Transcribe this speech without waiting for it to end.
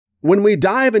When we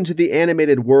dive into the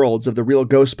animated worlds of the Real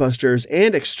Ghostbusters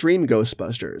and Extreme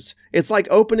Ghostbusters, it's like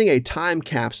opening a time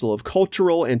capsule of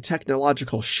cultural and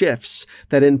technological shifts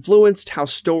that influenced how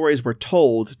stories were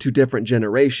told to different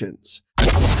generations.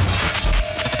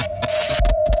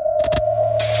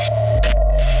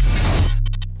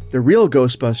 The Real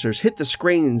Ghostbusters hit the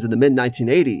screens in the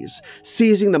mid-1980s,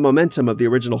 seizing the momentum of the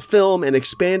original film and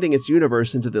expanding its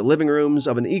universe into the living rooms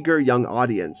of an eager young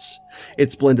audience.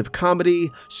 Its blend of comedy,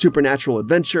 supernatural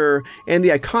adventure, and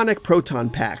the iconic proton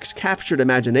packs captured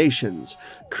imaginations,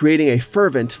 creating a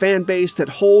fervent fan base that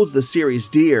holds the series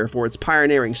dear for its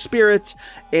pioneering spirit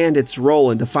and its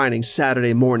role in defining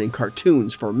Saturday morning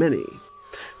cartoons for many.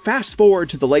 Fast forward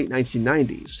to the late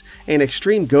 1990s, and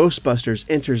Extreme Ghostbusters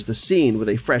enters the scene with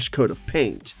a fresh coat of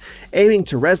paint, aiming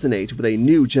to resonate with a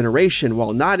new generation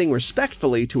while nodding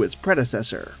respectfully to its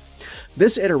predecessor.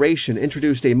 This iteration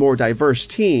introduced a more diverse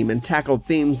team and tackled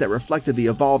themes that reflected the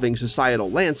evolving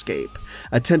societal landscape,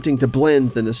 attempting to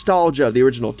blend the nostalgia of the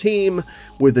original team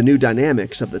with the new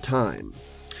dynamics of the time.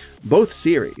 Both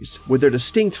series, with their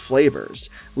distinct flavors,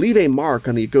 leave a mark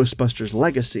on the Ghostbusters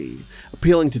legacy,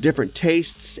 appealing to different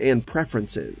tastes and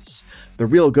preferences. The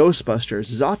Real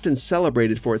Ghostbusters is often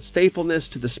celebrated for its faithfulness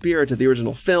to the spirit of the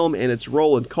original film and its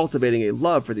role in cultivating a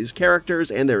love for these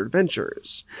characters and their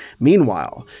adventures.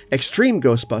 Meanwhile, Extreme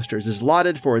Ghostbusters is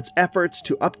lauded for its efforts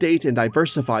to update and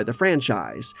diversify the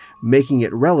franchise, making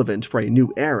it relevant for a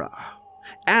new era.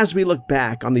 As we look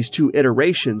back on these two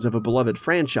iterations of a beloved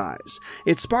franchise,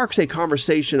 it sparks a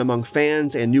conversation among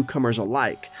fans and newcomers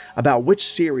alike about which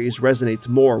series resonates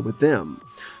more with them.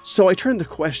 So I turn the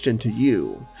question to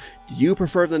you. Do you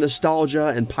prefer the nostalgia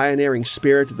and pioneering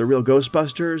spirit of the Real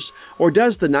Ghostbusters, or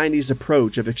does the 90s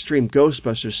approach of Extreme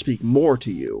Ghostbusters speak more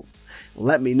to you?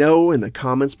 Let me know in the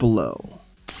comments below.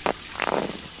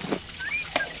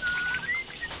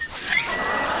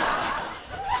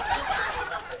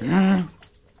 Mm.